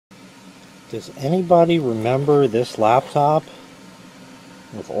Does anybody remember this laptop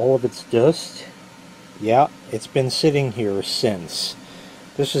with all of its dust? Yeah, it's been sitting here since.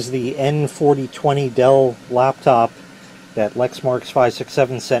 This is the N4020 Dell laptop that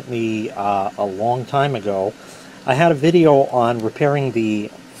Lexmarks567 sent me a long time ago. I had a video on repairing the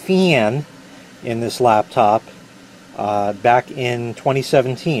fan in this laptop back in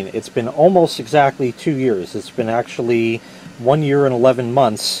 2017. It's been almost exactly 2 years. It's been actually 1 year and 11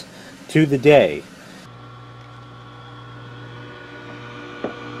 months to the day.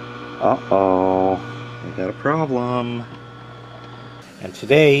 Uh-oh, we got a problem. And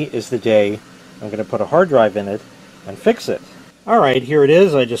today is the day I'm going to put a hard drive in it and fix it. Alright, here it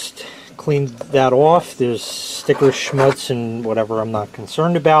is. I just cleaned that off. There's sticker schmutz and whatever I'm not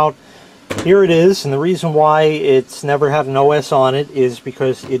concerned about. Here it is, and the reason why it's never had an OS on it is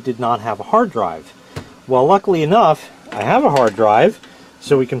because it did not have a hard drive. Well, luckily enough, I have a hard drive,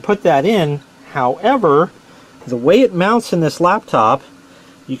 so we can put that in. However, the way it mounts in this laptop,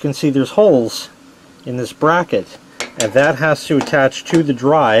 you can see there's holes in this bracket, and that has to attach to the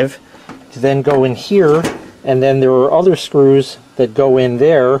drive to then go in here, and then there are other screws that go in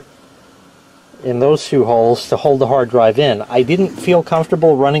there in those two holes to hold the hard drive in. I didn't feel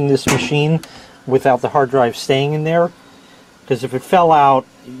comfortable running this machine without the hard drive staying in there, because if it fell out,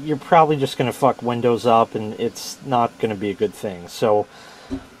 you're probably just going to fuck Windows up, and it's not going to be a good thing. So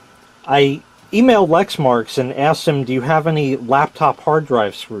I emailed Lexmarks and asked them, do you have any laptop hard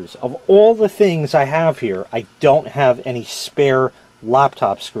drive screws? Of all the things I have here, I don't have any spare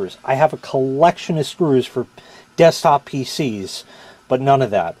laptop screws. I have a collection of screws for desktop PCs, but none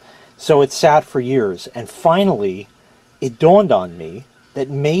of that. So it sat for years, and finally it dawned on me that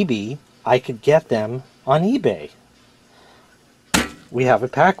maybe I could get them on eBay. We have a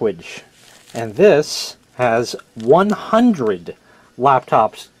package, and this has 100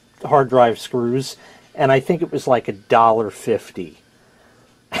 laptops hard drive screws, and I think it was like $1.50.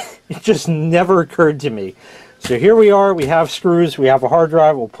 It just never occurred to me. So here we are, we have screws, we have a hard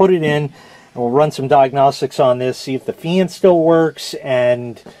drive, we'll put it in, and we'll run some diagnostics on this, see if the fan still works,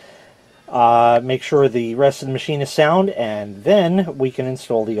 and make sure the rest of the machine is sound, and then we can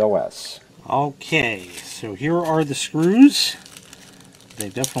install the OS. Okay, so here are the screws. They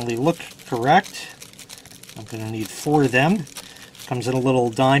definitely look correct. I'm going to need 4 of them. Comes in a little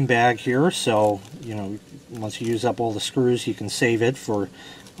dime bag here, so you know, once you use up all the screws, you can save it for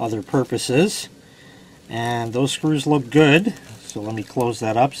other purposes. And those screws look good, so let me close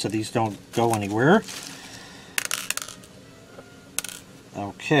that up so these don't go anywhere.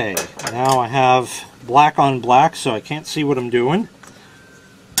 Okay, now I have black on black, so I can't see what I'm doing.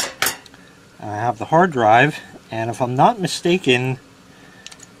 I have the hard drive, and if I'm not mistaken,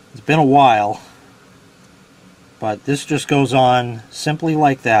 it's been a while, but this just goes on simply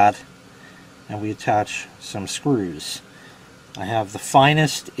like that, and we attach some screws. I have the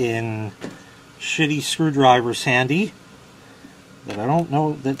finest in shitty screwdrivers handy, but I don't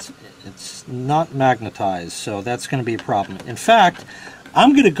know, it's not magnetized, so that's going to be a problem. In fact,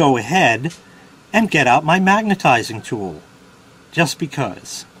 I'm going to go ahead and get out my magnetizing tool, just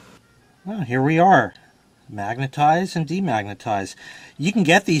because. Well, here we are. Magnetize and demagnetize. You can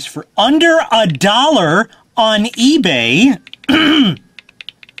get these for under $1 on eBay. And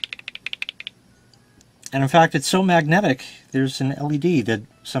in fact, it's so magnetic, there's an LED that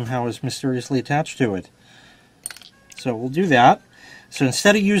somehow is mysteriously attached to it. So we'll do that. So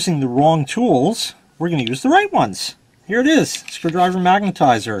instead of using the wrong tools, we're going to use the right ones. Here it is, screwdriver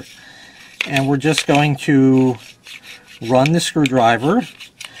magnetizer. And we're just going to run the screwdriver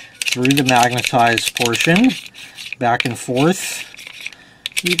through the magnetized portion, back and forth.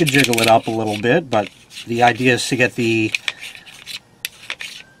 You could jiggle it up a little bit, but the idea is to get the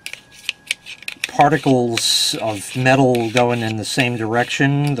particles of metal going in the same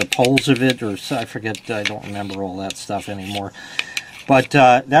direction, the poles of it, or I forget, I don't remember all that stuff anymore. But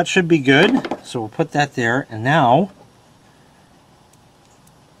that should be good, so we'll put that there, and now,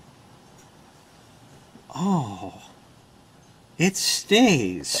 oh, it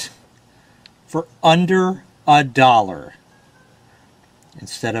stays for under $1.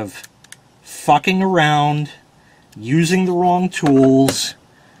 Instead of fucking around, using the wrong tools,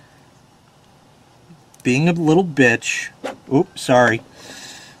 being a little bitch. Oops, sorry.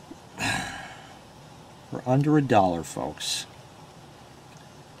 For under $1, folks.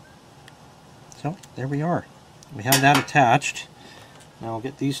 So, there we are. We have that attached. Now I'll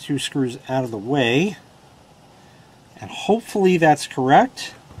get these 2 screws out of the way. And hopefully that's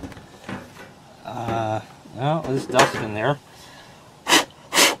correct. Well, there's dust in there.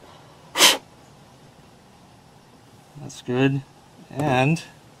 That's good. And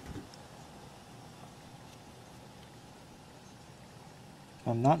if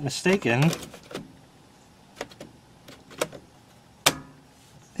I'm not mistaken.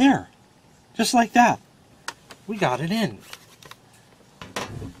 There, just like that. We got it in.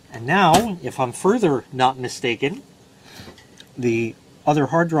 And now, if I'm further not mistaken, the other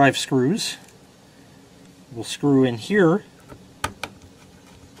hard drive screws will screw in here.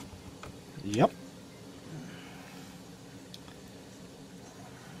 Yep.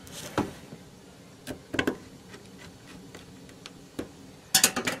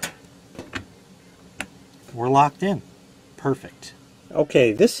 We're locked in. Perfect.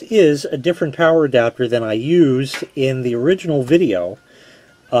 Okay, this is a different power adapter than I used in the original video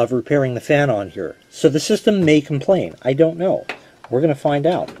of repairing the fan on here. So the system may complain. I don't know. We're going to find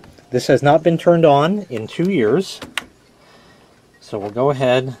out. This has not been turned on in 2 years. So we'll go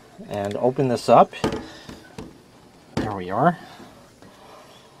ahead and open this up. There we are.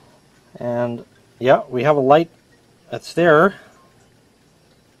 And yeah, we have a light that's there.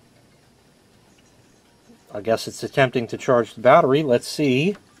 I guess it's attempting to charge the battery. Let's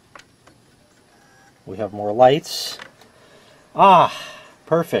see. We have more lights. Ah,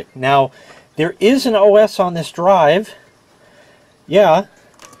 perfect. Now, there is an OS on this drive. Yeah.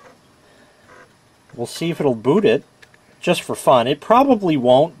 We'll see if it'll boot it, just for fun. It probably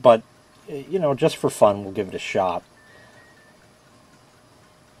won't, but, you know, just for fun, we'll give it a shot.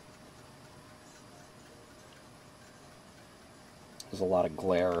 There's a lot of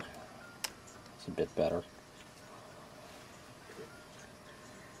glare. It's a bit better.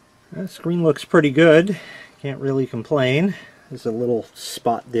 The screen looks pretty good. Can't really complain. There's a little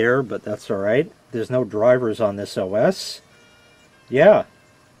spot there, but that's alright. There's no drivers on this OS. Yeah.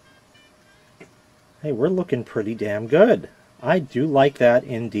 Hey, we're looking pretty damn good. I do like that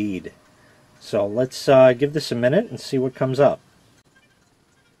indeed. So let's give this a minute and see what comes up.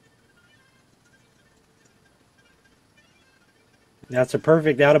 That's a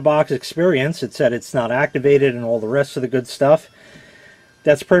perfect out-of-box experience. It said it's not activated and all the rest of the good stuff.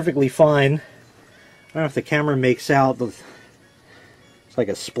 That's perfectly fine. I don't know if the camera makes out. It's like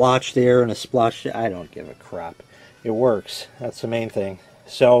a splotch there and a splotch there. I don't give a crap. It works. That's the main thing.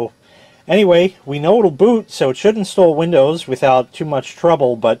 So anyway, we know it'll boot, so it should install Windows without too much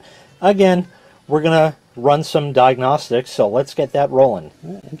trouble. But again, we're going to run some diagnostics, so let's get that rolling.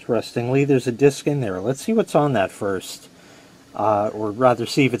 Interestingly, there's a disk in there. Let's see what's on that first. Or rather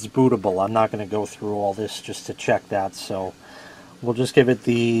see if it's bootable. I'm not going to go through all this just to check that, so we'll just give it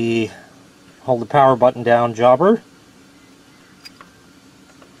the hold the power button down jobber.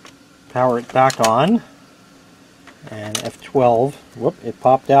 Power it back on. And F12. Whoop, it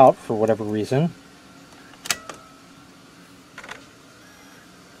popped out for whatever reason.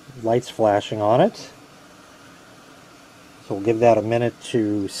 Lights flashing on it. So we'll give that a minute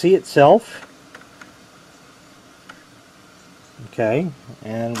to see itself. Okay,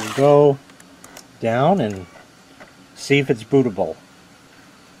 and we'll go down and see if it's bootable.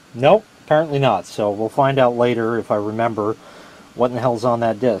 Nope, apparently not. So we'll find out later if I remember what in the hell's on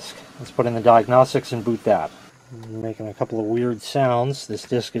that disk. Let's put in the diagnostics and boot that. I'm making a couple of weird sounds. This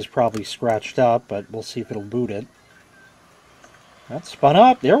disk is probably scratched up, but we'll see if it'll boot it. That's spun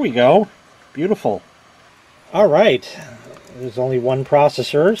up. There we go. Beautiful. All right. There's only one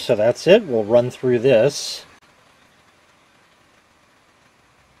processor, so that's it. We'll run through this.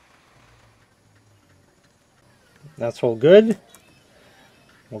 That's all good.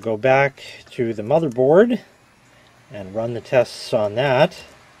 We'll go back to the motherboard and run the tests on that.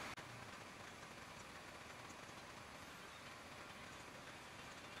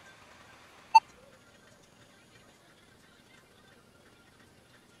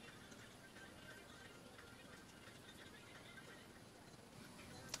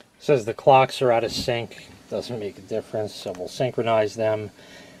 Says the clocks are out of sync. Doesn't make a difference, so we'll synchronize them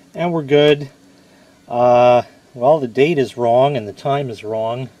and we're good. Well, the date is wrong and the time is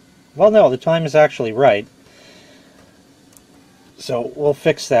wrong. Well, no, the time is actually right. So we'll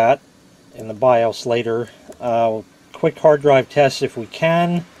fix that in the BIOS later. Quick hard drive test if we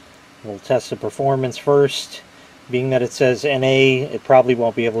can. We'll test the performance first. Being that it says NA, it probably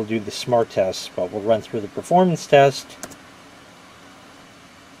won't be able to do the smart test, but we'll run through the performance test.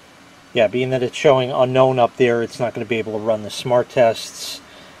 Yeah, being that it's showing unknown up there, it's not going to be able to run the smart tests.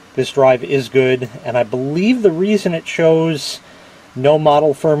 This drive is good, and I believe the reason it shows no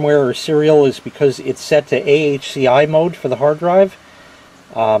model firmware or serial is because it's set to AHCI mode for the hard drive.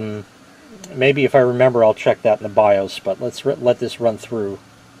 Maybe if I remember, I'll check that in the BIOS, but let's let this run through.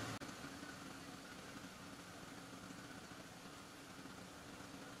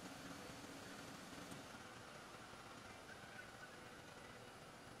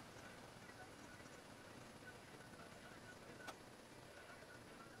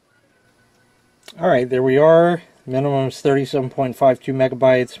 Alright, there we are. Minimum is 37.52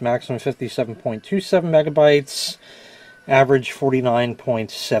 megabytes, maximum 57.27 megabytes, average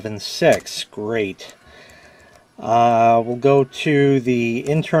 49.76. Great. We'll go to the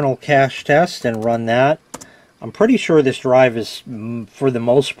internal cache test and run that. I'm pretty sure this drive is, for the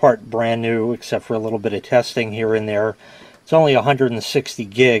most part, brand new, except for a little bit of testing here and there. It's only 160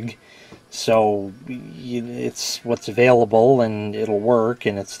 gig, so it's what's available, and it'll work,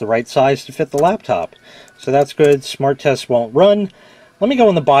 and it's the right size to fit the laptop. So that's good. Smart test won't run. Let me go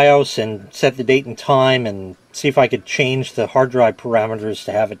in the BIOS and set the date and time and see if I could change the hard drive parameters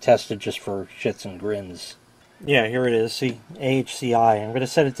to have it tested just for shits and grins. Yeah, here it is. See, AHCI. I'm going to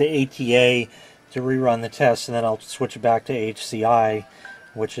set it to ATA to rerun the test, and then I'll switch it back to HCI,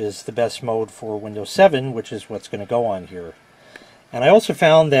 which is the best mode for Windows 7, which is what's going to go on here. And I also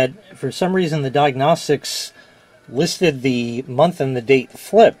found that for some reason the diagnostics listed the month and the date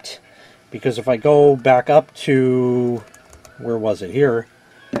flipped, because if I go back up to, where was it here,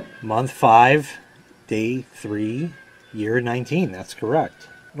 month 5, day 3, year 19, that's correct.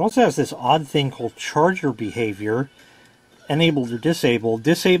 It also has this odd thing called charger behavior, enabled or disabled.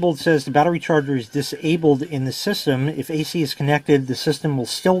 Disabled says the battery charger is disabled in the system. If AC is connected, the system will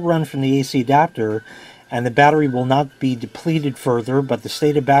still run from the AC adapter, and the battery will not be depleted further, but the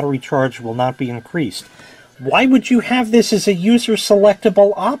stated battery charge will not be increased. Why would you have this as a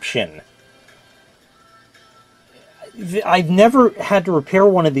user-selectable option? I've never had to repair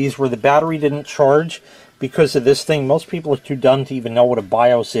one of these where the battery didn't charge because of this thing. Most people are too dumb to even know what a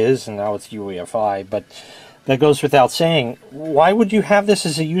BIOS is, and now it's UEFI, but that goes without saying. Why would you have this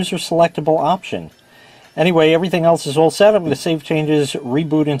as a user-selectable option? Anyway, everything else is all set. I'm going to save changes,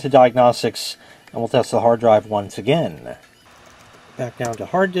 reboot into diagnostics, and we'll test the hard drive once again. Back down to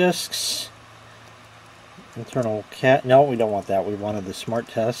hard disks. Internal cat. No, we don't want that. We wanted the smart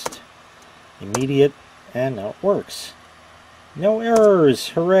test. Immediate. And now it works. No errors.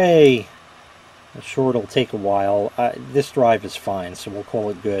 Hooray. I'm sure it'll take a while. This drive is fine, so we'll call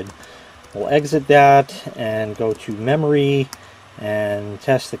it good. We'll exit that and go to memory and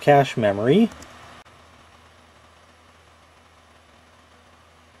test the cache memory.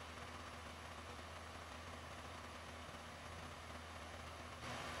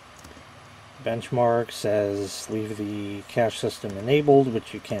 Benchmark says leave the cache system enabled,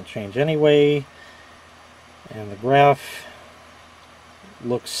 which you can't change anyway. And the graph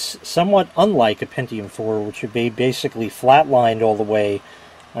looks somewhat unlike a Pentium 4, which would be basically flatlined all the way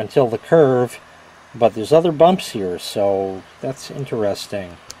until the curve, but there's other bumps here, so that's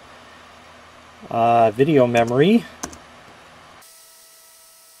interesting. Video memory.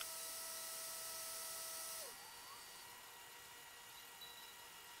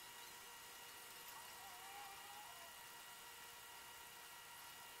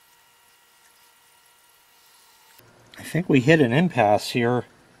 I think we hit an impasse here.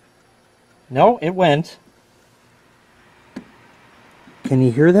 No, it went. Can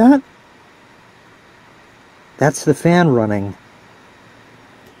you hear that? That's the fan running.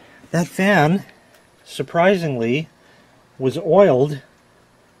 That fan, surprisingly, was oiled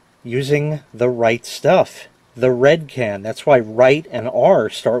using the right stuff. The red can. That's why right and R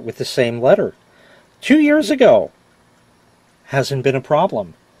start with the same letter. 2 years ago. Hasn't been a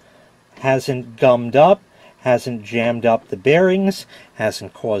problem. Hasn't gummed up. Hasn't jammed up the bearings,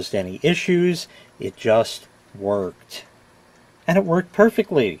 hasn't caused any issues, it just worked. And it worked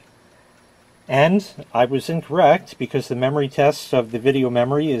perfectly. And I was incorrect, because the memory test of the video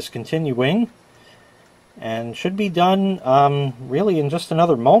memory is continuing, and should be done really in just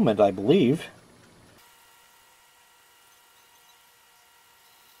another moment, I believe.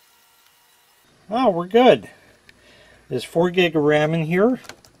 Oh, we're good. There's 4 gig of RAM in here.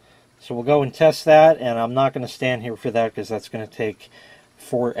 So we'll go and test that, and I'm not going to stand here for that because that's going to take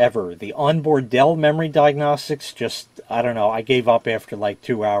forever. The onboard Dell memory diagnostics, just, I don't know, I gave up after like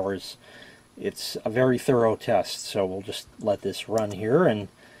 2 hours. It's a very thorough test, so we'll just let this run here, and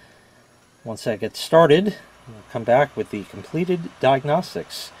once that gets started, we'll come back with the completed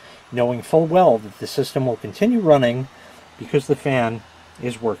diagnostics, knowing full well that the system will continue running because the fan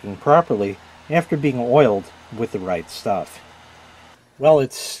is working properly after being oiled with the right stuff. Well,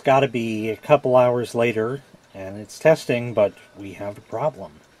 it's got to be a couple hours later, and it's testing, but we have a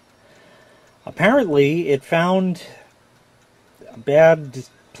problem. Apparently, it found a bad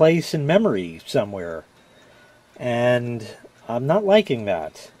place in memory somewhere, and I'm not liking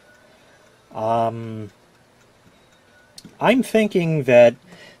that. I'm thinking that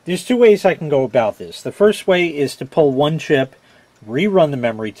there's 2 ways I can go about this. The first way is to pull one chip, rerun the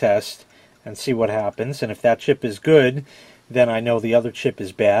memory test, and see what happens, and if that chip is good, then I know the other chip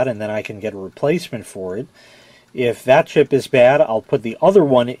is bad, and then I can get a replacement for it. If that chip is bad, I'll put the other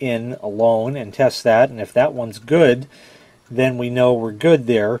one in alone and test that, and if that one's good, then we know we're good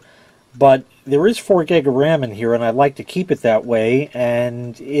there. But there is 4 gig of RAM in here, and I'd like to keep it that way,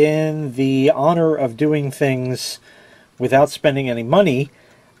 and in the honor of doing things without spending any money,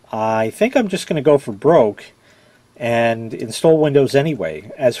 I think I'm just going to go for broke and install Windows anyway.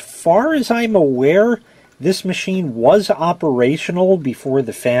 As far as I'm aware, this machine was operational before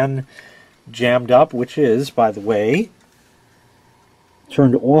the fan jammed up, which is, by the way,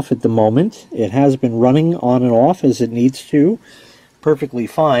 turned off at the moment. It has been running on and off as it needs to, perfectly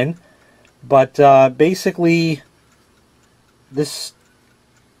fine. But basically, this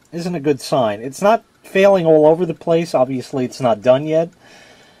isn't a good sign. It's not failing all over the place. Obviously, it's not done yet.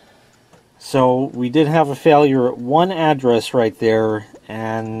 So we did have a failure at one address right there,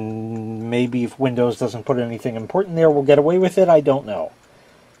 and maybe if Windows doesn't put anything important there, we'll get away with it. I don't know.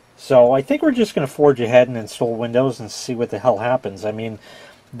 So I think we're just going to forge ahead and install Windows and see what the hell happens. I mean,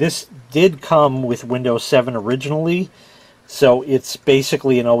 this did come with Windows 7 originally, so it's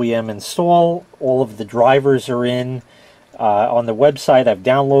basically an OEM install. All of the drivers are in on the website. I've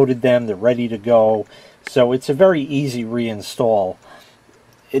downloaded them. They're ready to go. So it's a very easy reinstall.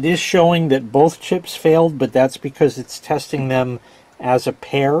 It is showing that both chips failed, but that's because it's testing them as a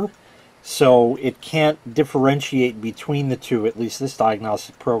pair. So it can't differentiate between the two. At least this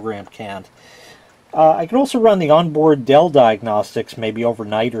diagnostic program can't. I can also run the onboard Dell diagnostics maybe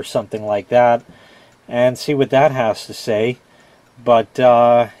overnight or something like that and see what that has to say. But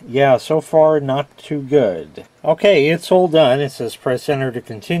yeah, so far not too good. Okay, it's all done. It says press enter to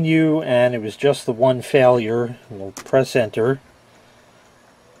continue, and it was just the one failure. We'll press enter.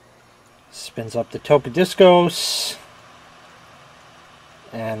 Spins up the Tocadiscos.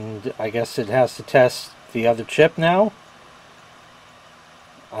 And I guess it has to test the other chip now?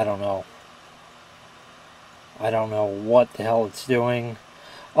 I don't know. I don't know what the hell it's doing.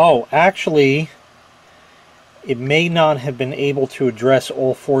 Oh, actually, it may not have been able to address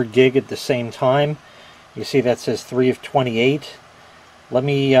all 4 gig at the same time. You see that says 3 of 28. Let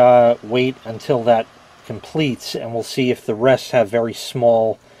me wait until that completes, and we'll see if the rest have very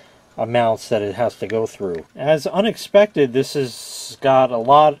small amounts that it has to go through. As unexpected, this has got a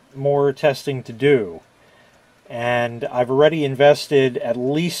lot more testing to do, and I've already invested at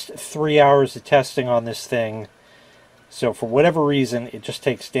least 3 hours of testing on this thing. So for whatever reason, it just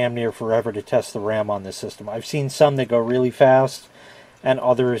takes damn near forever to test the RAM on this system. I've seen some that go really fast and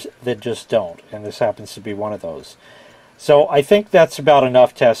others that just don't, and this happens to be one of those. So I think that's about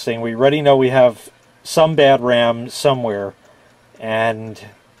enough testing. We already know we have some bad RAM somewhere, and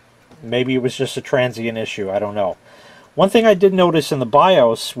maybe it was just a transient issue. I don't know. One thing I did notice in the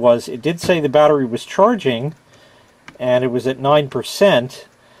BIOS was it did say the battery was charging, and it was at 9%.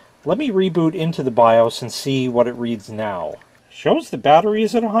 Let me reboot into the BIOS and see what it reads now. Shows the battery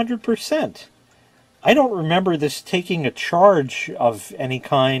is at 100%. I don't remember this taking a charge of any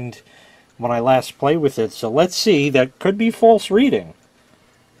kind when I last played with it, so let's see. That could be false reading.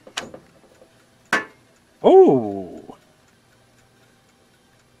 Oh!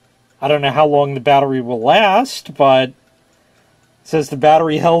 I don't know how long the battery will last, but it says the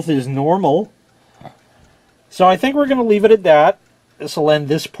battery health is normal. So I think we're going to leave it at that. This will end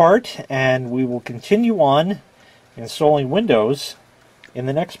this part, and we will continue on installing Windows in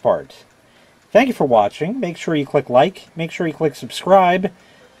the next part. Thank you for watching. Make sure you click like, make sure you click subscribe,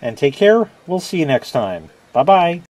 and take care. We'll see you next time. Bye-bye.